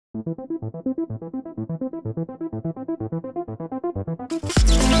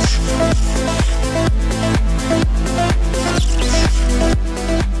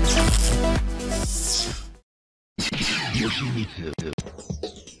Yoshimitsu.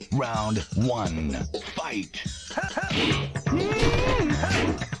 Round 1. Fight!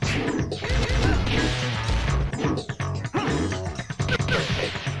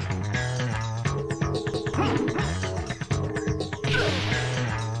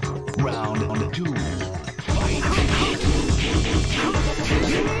 Round 2. Fight!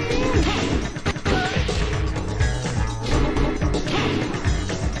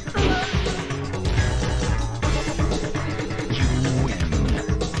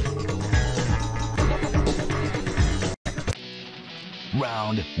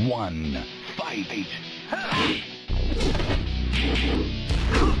 Round 1. Fight!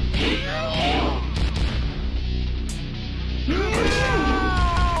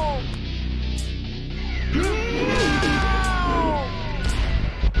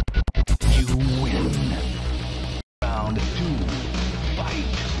 You win. Round 2.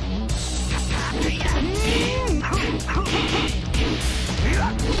 Fight!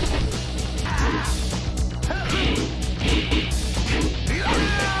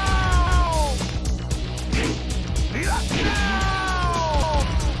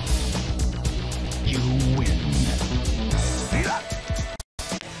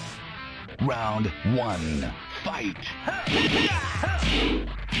 Round 1. Fight!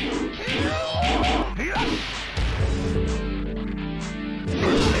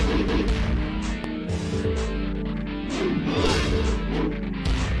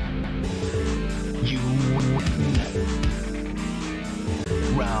 You win.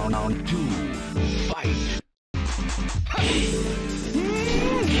 Round 2. Fight!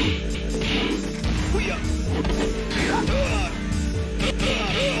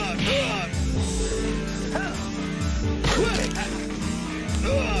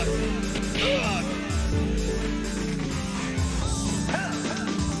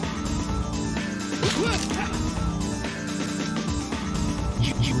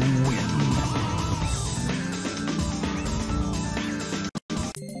 You win.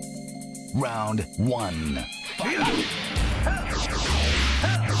 Round 1. Fight!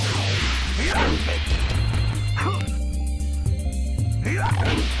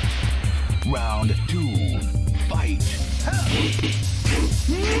 Round 2. Fight!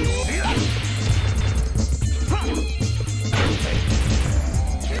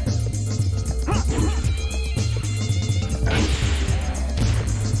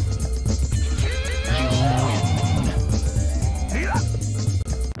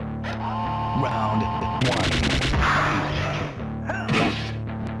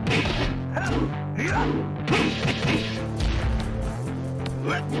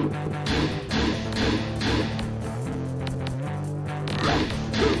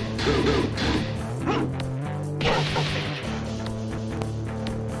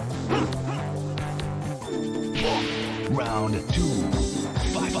 Round 2.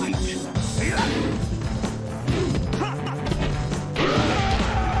 Fight!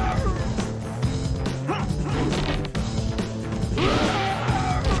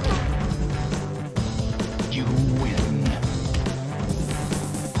 You win.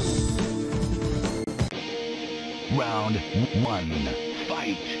 Round 1.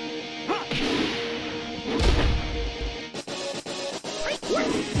 Fight!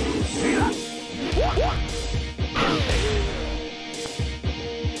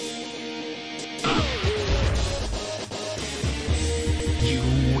 You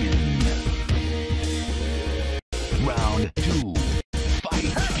win. Round 2.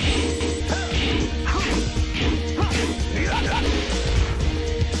 Fight!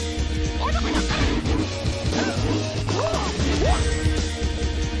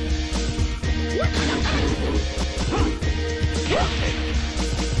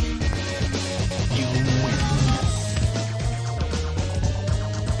 You win.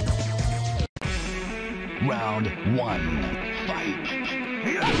 Round 1. Fight!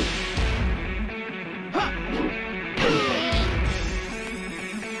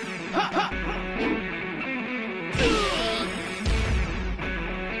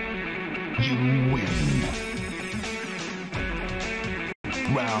 You win.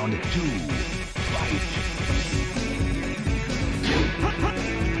 Round 2. Fight!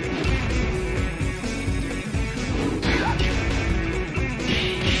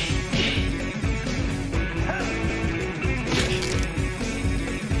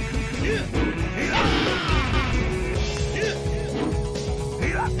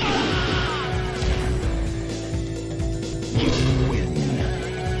 You win.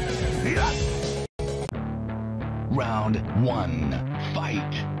 Round 1,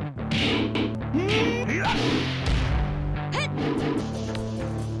 fight!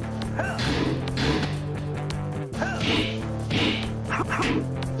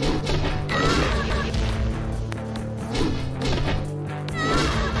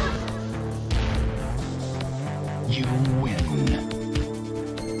 You win.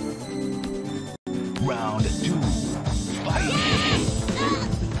 Round 2, fight!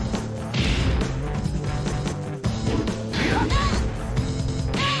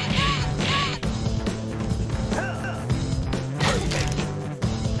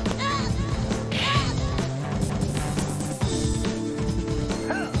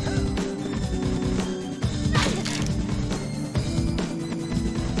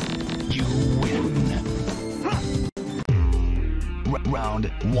 You win. Round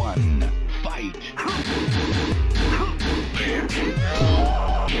 1, fight!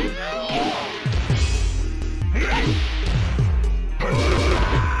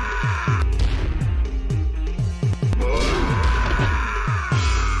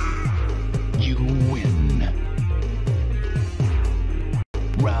 You win.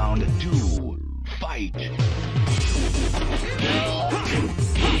 Round 2, fight!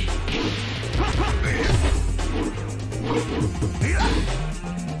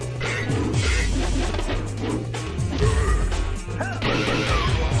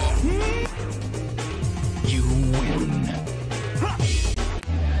 You win.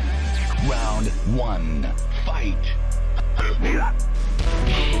 Round 1, fight!